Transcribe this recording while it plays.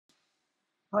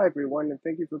Hi everyone, and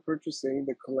thank you for purchasing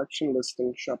the collection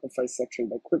listing Shopify section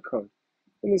by qwiqode.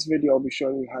 In this video, I'll be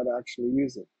showing you how to actually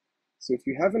use it. So if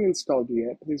you haven't installed it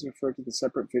yet, please refer to the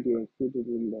separate video included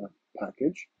in the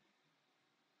package.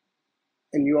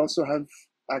 And you also have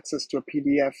access to a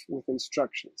PDF with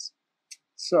instructions.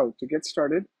 So to get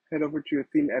started, head over to your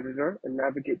theme editor and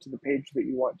navigate to the page that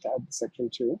you want to add the section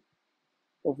to.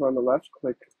 Over on the left,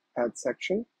 click Add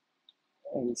Section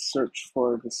and search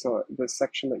for the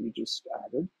section that you just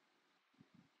added.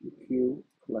 View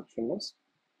collection list.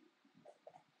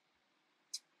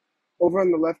 Over on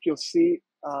the left, you'll see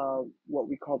what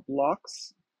we call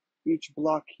blocks. Each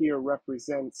block here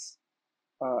represents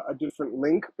a different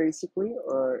link, basically,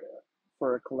 or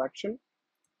for a collection.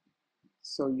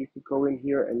 So you could go in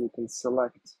here and you can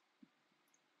select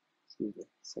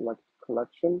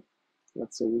collection.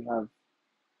 Let's say we have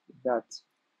that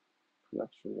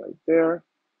collection right there.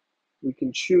 We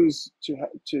can choose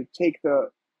to take the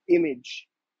image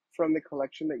from the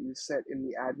collection that you set in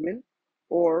the admin,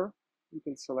 or you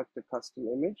can select a custom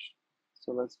image.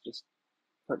 So let's just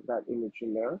put that image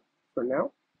in there for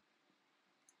now.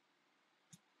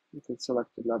 You can select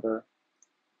another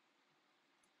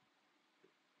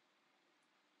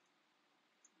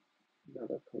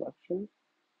collection.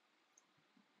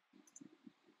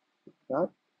 Like that.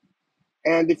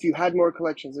 And if you had more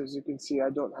collections, as you can see, I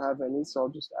don't have any, so I'll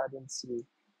just add in some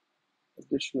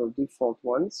additional default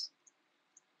ones.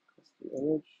 Custom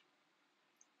image.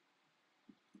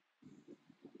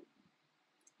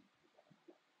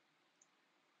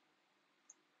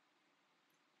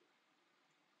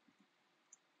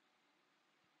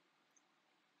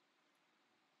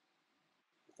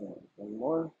 And one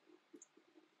more.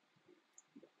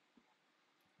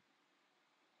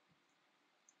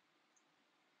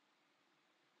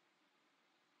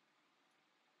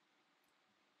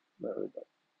 There we go.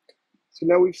 So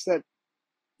now we've set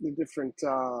the different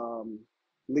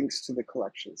links to the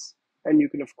collections. And you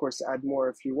can, of course, add more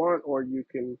if you want, or you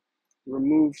can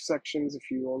remove sections if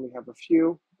you only have a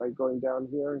few by going down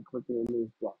here and clicking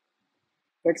Remove Block.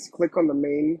 Next, click on the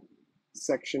main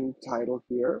section title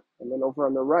here. And then over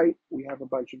on the right, we have a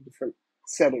bunch of different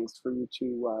settings for you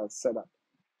to set up.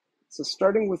 So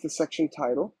starting with the section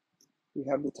title, we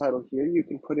have the title here. You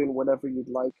can put in whatever you'd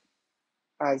like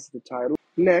as the title.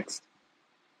 Next,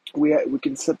 we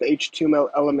can set the HTML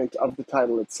element of the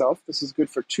title itself. This is good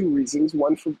for two reasons.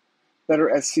 One, for better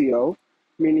SEO,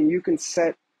 meaning you can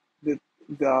set the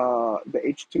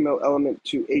HTML element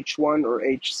to H1 or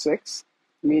H6,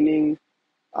 meaning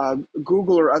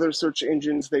Google or other search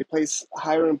engines, they place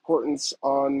higher importance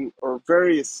on, or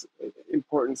various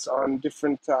importance on,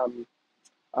 different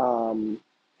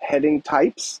heading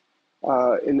types.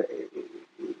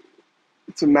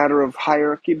 It's a matter of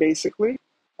hierarchy, basically.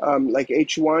 Like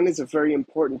H1 is a very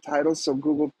important title, so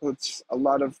Google puts a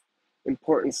lot of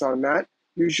importance on that.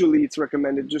 Usually it's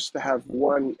recommended just to have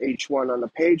one H1 on a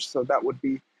page, so that would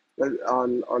be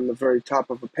on the very top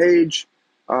of a page,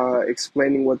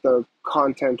 explaining what the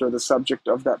content or the subject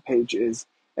of that page is.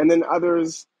 And then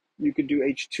others, you could do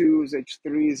H2s,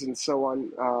 H3s, and so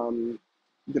on,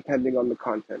 depending on the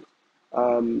content.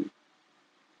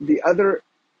 The other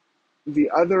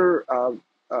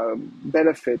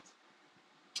benefit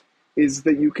is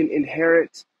that you can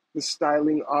inherit the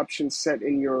styling options set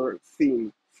in your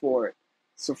theme for it.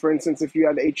 So for instance, if you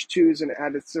had H2s and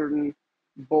add a certain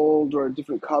bold or a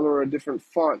different color or a different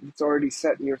font that's already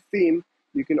set in your theme,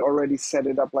 you can already set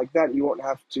it up like that. You won't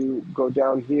have to go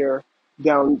down here,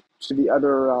 down to the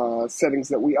other settings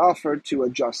that we offer to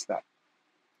adjust that.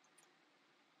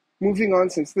 Moving on,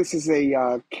 since this is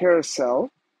a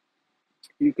carousel,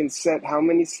 you can set how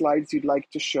many slides you'd like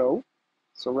to show.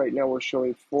 So right now we're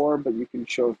showing 4, but you can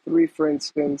show 3, for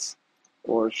instance,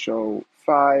 or show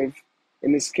 5.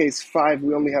 In this case, 5,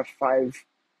 we only have 5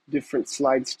 different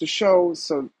slides to show,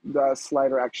 so the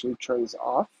slider actually turns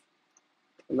off.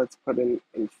 And let's put in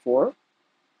 4.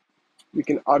 We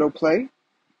can autoplay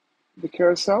the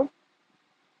carousel.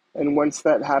 And once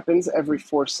that happens, every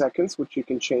 4 seconds, which you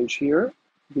can change here,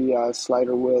 the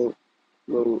slider will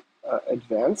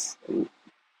advance. And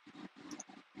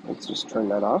let's just turn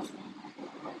that off.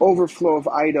 Overflow of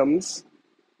items.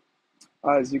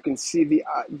 As you can see,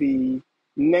 the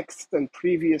next and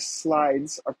previous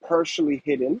slides are partially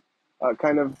hidden.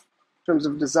 Kind of, in terms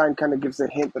of design, kind of gives a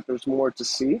hint that there's more to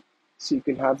see. So you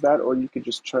can have that, or you could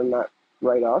just turn that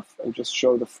right off and just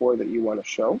show the 4 that you want to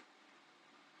show.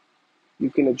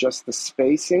 You can adjust the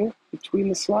spacing between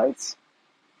the slides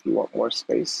if you want more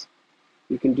space.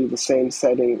 You can do the same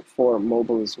setting for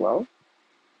mobile as well.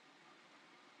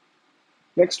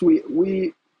 Next, we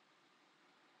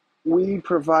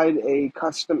provide a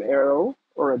custom arrow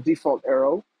or a default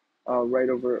arrow right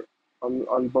over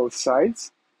on both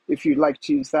sides. If you'd like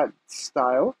to use that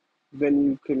style, then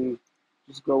you can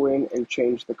just go in and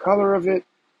change the color of it,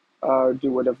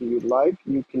 do whatever you'd like.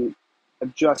 You can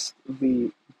adjust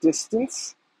the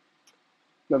distance.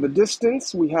 Now the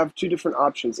distance, we have two different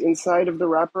options, inside of the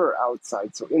wrapper or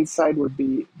outside. So inside would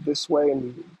be this way,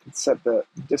 and you can set the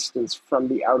distance from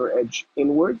the outer edge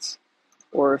inwards.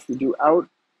 Or if you do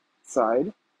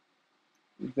outside,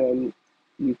 then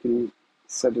you can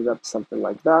set it up something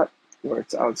like that, where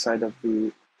it's outside of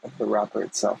the wrapper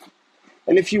itself.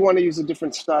 And if you want to use a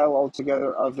different style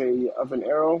altogether of an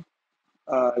arrow,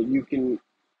 you can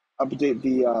update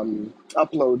the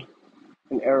upload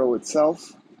an arrow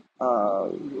itself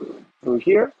through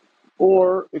here.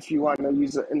 Or if you want to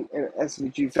use an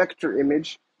SVG vector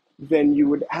image, then you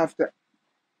would have to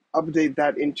update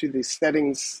that into the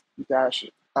settings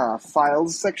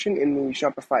files section in the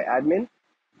Shopify admin,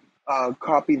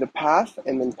 copy the path,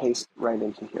 and then paste right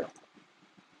into here.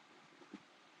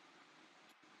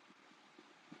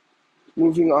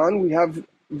 Moving on, we have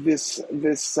this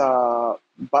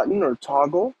button or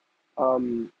toggle.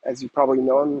 As you probably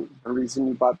know, the reason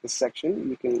you bought this section,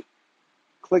 you can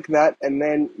click that, and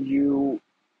then you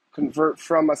convert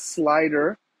from a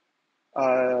slider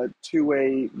to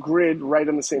a grid right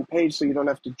on the same page, so you don't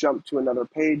have to jump to another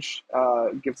page.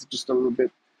 It gives just a little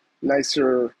bit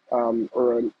nicer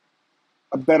or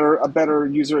a better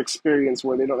user experience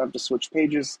where they don't have to switch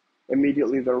pages.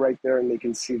 Immediately they're right there and they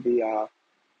can see the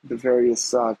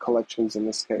various collections in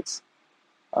this case.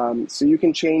 So you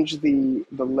can change the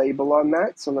label on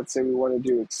that. So let's say we want to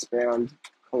do expand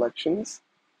collections,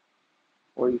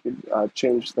 or you could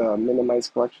change the minimize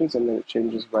collections, and then it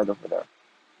changes right over there.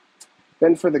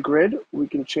 Then for the grid, we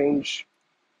can change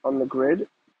on the grid.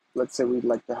 Let's say we'd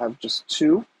like to have just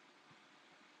 2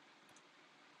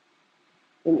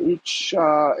 in each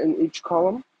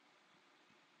column,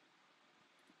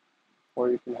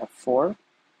 or you can have 4,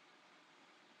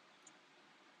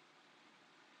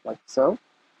 like so.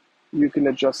 You can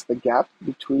adjust the gap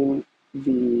between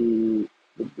the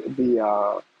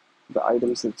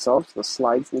items themselves, the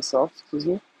slides themselves, excuse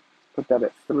me. Put that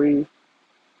at 3.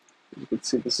 You can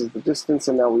see this is the distance,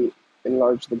 and now we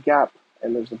enlarge the gap,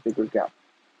 and there's a bigger gap,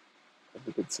 as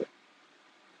you can see.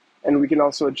 And we can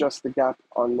also adjust the gap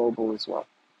on mobile as well.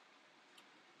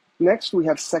 Next, we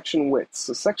have section width.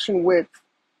 So section width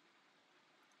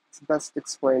is best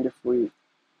explained if we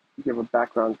give a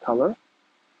background color.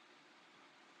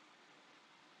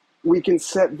 We can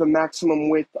set the maximum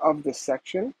width of the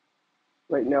section.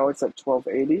 Right now it's at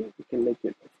 1280. We can make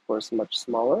it, of course, much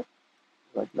smaller,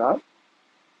 like that.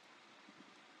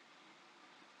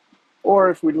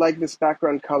 Or if we'd like this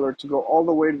background color to go all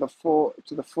the way to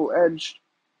the full edge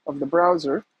of the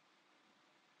browser,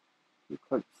 you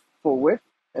click full width,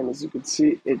 and as you can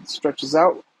see, it stretches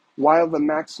out while the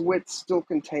max width still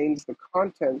contains the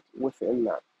content within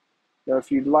that. Now,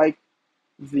 if you'd like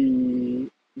the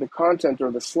content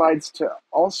or the slides to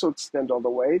also extend all the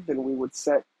way, then we would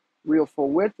set real full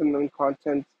width, and then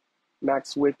content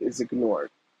max width is ignored.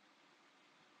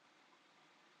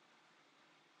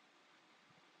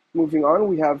 Moving on,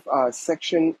 we have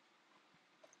section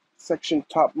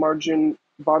top margin,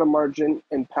 bottom margin,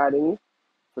 and padding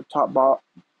for top,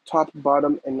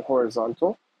 bottom, and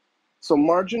horizontal. So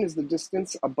margin is the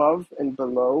distance above and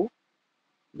below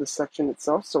the section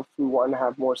itself. So if we want to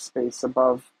have more space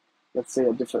above, let's say,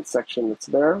 a different section that's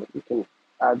there, we can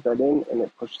add that in, and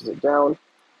it pushes it down.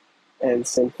 And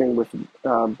same thing with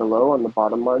below on the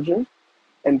bottom margin.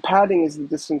 And padding is the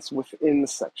distance within the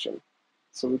section.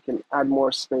 So we can add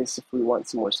more space if we want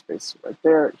some more space right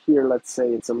there. Here, let's say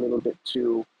it's a little bit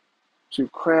too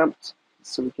cramped,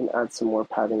 so we can add some more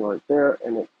padding right there,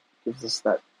 and it gives us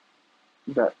that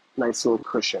nice little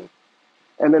cushion.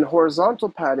 And then horizontal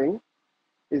padding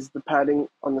is the padding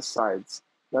on the sides.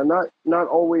 Now, not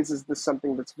always is this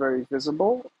something that's very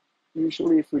visible.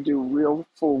 Usually, if we do real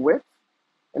full width,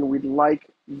 and we'd like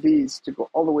these to go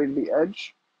all the way to the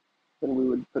edge, then we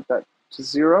would put that to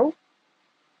 0.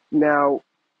 Now,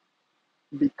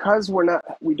 because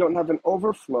we don't have an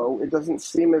overflow, it doesn't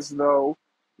seem as though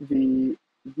the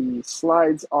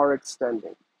slides are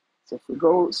extending. So if we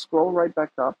scroll right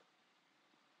back up,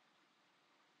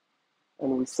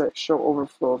 and we set show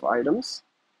overflow of items,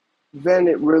 then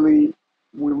we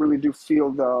really do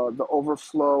feel the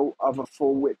overflow of a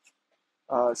full width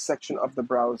section of the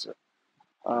browser.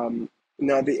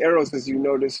 Now the arrows, as you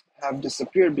noticed, have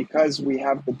disappeared because we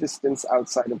have the distance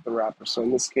outside of the wrapper. So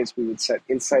in this case, we would set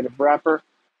inside of wrapper,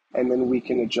 and then we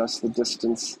can adjust the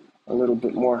distance a little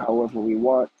bit more however we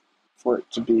want for it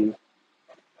to be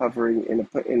hovering in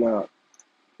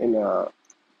a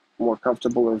more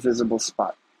comfortable or visible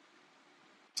spot.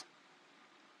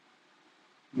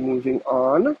 Moving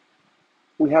on,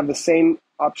 we have the same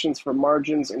options for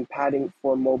margins and padding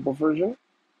for mobile version.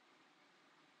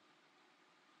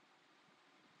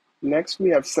 Next, we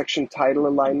have section title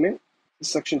alignment. The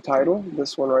section title,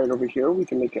 this one right over here, we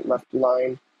can make it left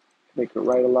aligned, make it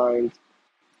right aligned,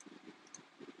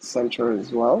 center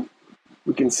as well.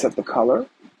 We can set the color.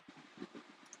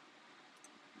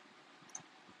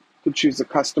 To choose a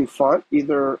custom font,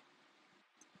 either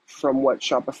from what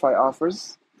Shopify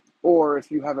offers, or if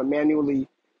you have a manually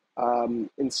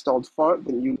installed font,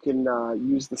 then you can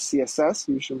use the CSS.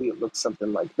 Usually it looks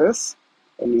something like this,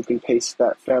 and you can paste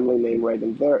that family name right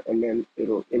in there, and then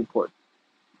it'll import.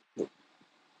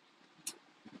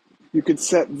 You could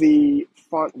set the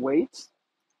font weight.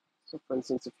 So for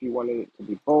instance, if you wanted it to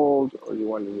be bold or you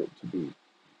wanted it to be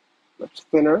much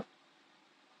thinner,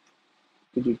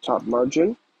 you do top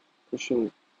margin,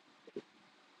 pushing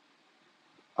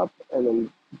up, and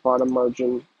then bottom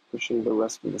margin, pushing the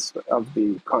rest of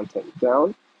the content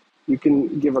down. You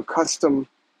can give a custom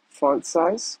font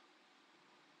size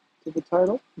to the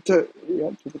title, to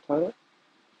the title,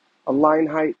 a line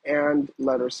height and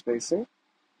letter spacing.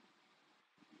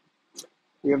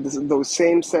 We have those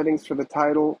same settings for the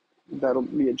title that'll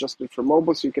be adjusted for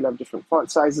mobile, so you can have different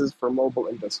font sizes for mobile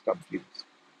and desktop views.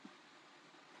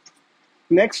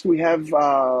 Next, we have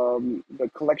the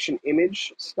collection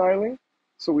image styling.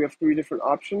 So we have 3 different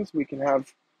options. We can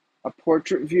have a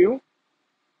portrait view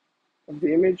of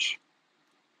the image,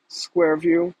 square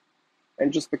view,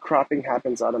 and just the cropping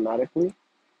happens automatically.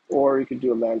 Or you could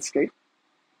do a landscape,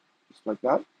 just like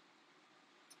that.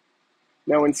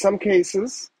 Now, in some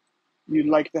cases, you'd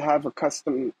like to have a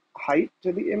custom height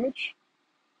to the image.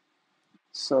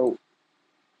 So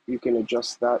you can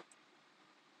adjust that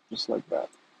just like that,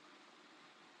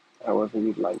 however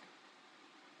you'd like.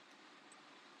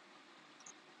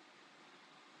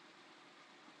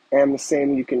 And the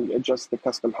same, you can adjust the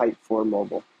custom height for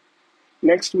mobile.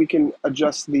 Next, we can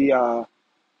adjust the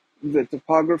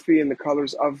typography and the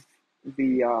colors of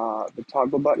the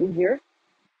toggle button here.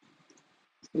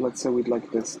 So let's say we'd like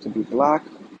this to be black.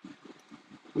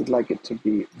 We'd like it to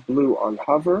be blue on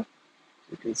hover.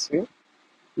 You can see.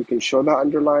 We can show the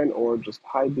underline or just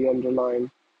hide the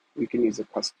underline. We can use a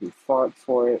custom font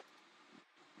for it.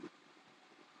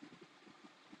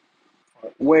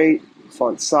 Font weight,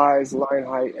 font size, line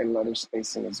height, and letter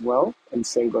spacing as well. And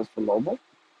same goes for mobile.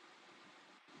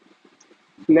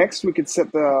 Next, we could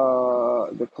set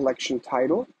the collection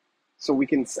title. So we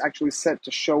can actually set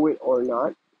to show it or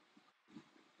not.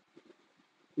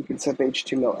 You can set the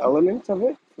HTML element of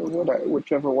it, or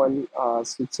whichever one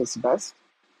suits us best.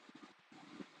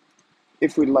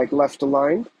 If we'd like left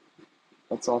aligned,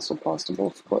 that's also possible,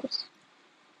 of course.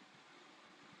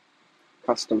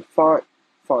 Custom font,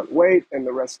 font weight, and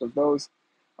the rest of those.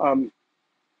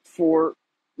 For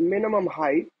minimum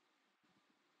height,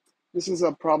 this is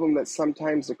a problem that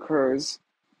sometimes occurs.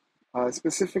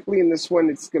 Specifically in this one,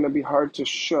 it's going to be hard to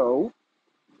show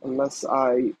unless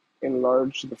I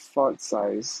enlarge the font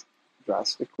size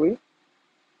drastically.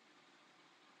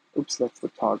 Oops, that's the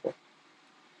toggle.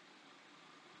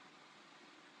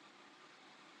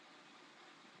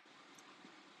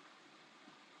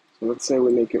 So let's say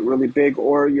we make it really big,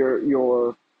 or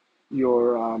your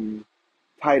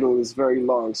title is very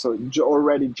long, so it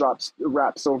already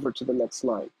wraps over to the next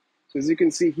line. So as you can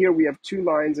see here, we have 2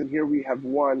 lines, and here we have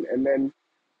 1, and then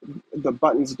the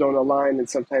buttons don't align, and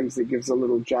sometimes it gives a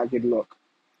little jagged look,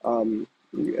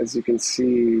 as you can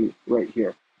see right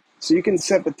here. So you can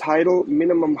set the title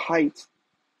minimum height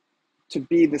to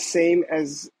be the same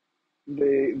as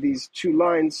these 2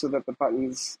 lines so that the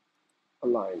buttons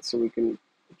align. So we can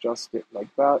adjust it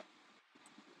like that.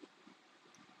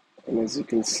 And as you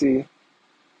can see,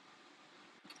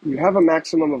 you have a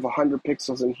maximum of 100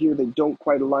 pixels, and here they don't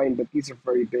quite align, but these are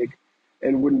very big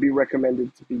and wouldn't be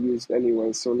recommended to be used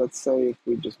anyway. So let's say if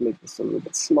we just make this a little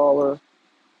bit smaller,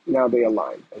 now they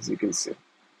align, as you can see.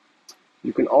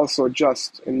 You can also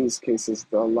adjust, in these cases,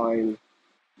 the line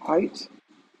height.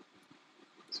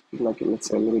 So if you like it, let's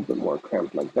say, a little bit more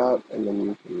cramped like that, and then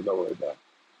you can lower the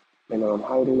minimum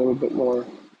height a little bit more,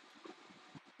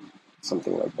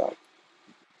 something like that.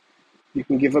 You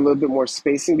can give a little bit more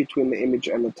spacing between the image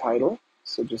and the title,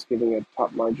 so just giving a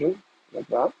top margin like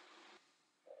that.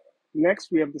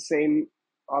 Next, we have the same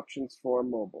options for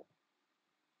mobile.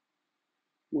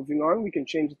 Moving on, we can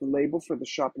change the label for the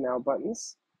Shop Now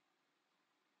buttons.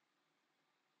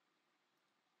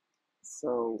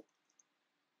 So,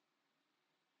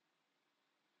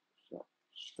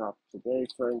 Shop Today,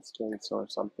 for instance, or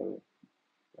something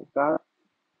like that.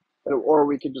 or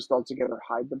we could just altogether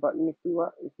hide the button if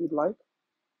we'd like.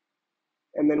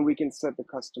 And then we can set the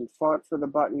custom font for the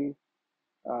button,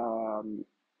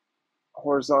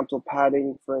 horizontal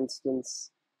padding, for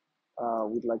instance.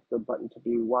 We'd like the button to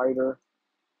be wider,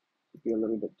 to be a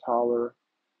little bit taller.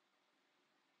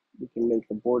 We can make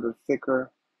the border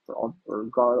thicker or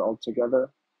gone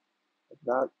altogether,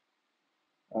 like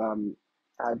that.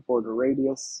 Add border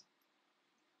radius.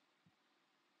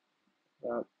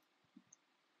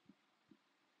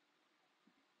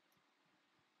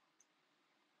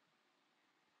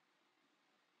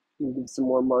 Give some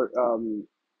more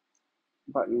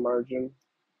button margin,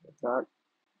 like that.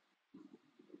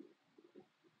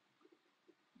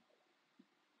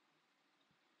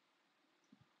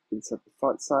 You can set the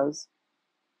font size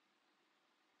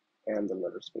and the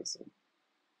letter spacing.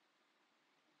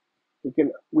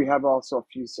 We have also a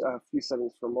few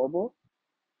settings for mobile.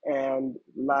 And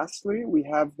lastly, we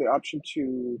have the option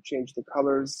to change the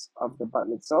colors of the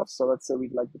button itself. So let's say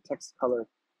we'd like the text color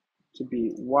to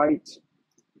be white,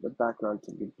 the background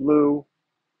to be blue,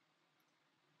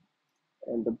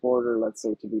 and the border, let's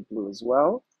say, to be blue as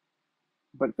well.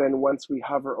 But then once we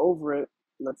hover over it,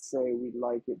 let's say we'd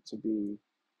like it to be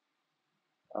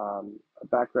a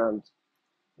background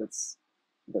that's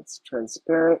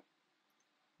transparent,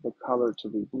 the color to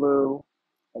be blue,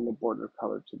 and the border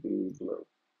color to be blue.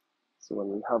 So when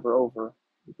we hover over,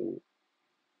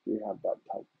 we have that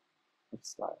type of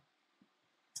style.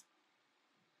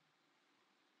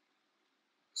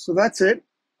 So that's it.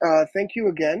 Thank you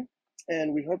again,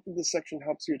 and we hope that this section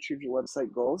helps you achieve your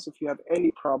website goals. If you have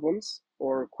any problems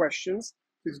or questions,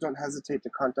 please don't hesitate to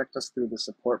contact us through the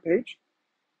support page.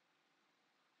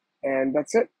 And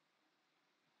that's it.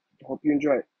 Hope you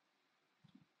enjoy it.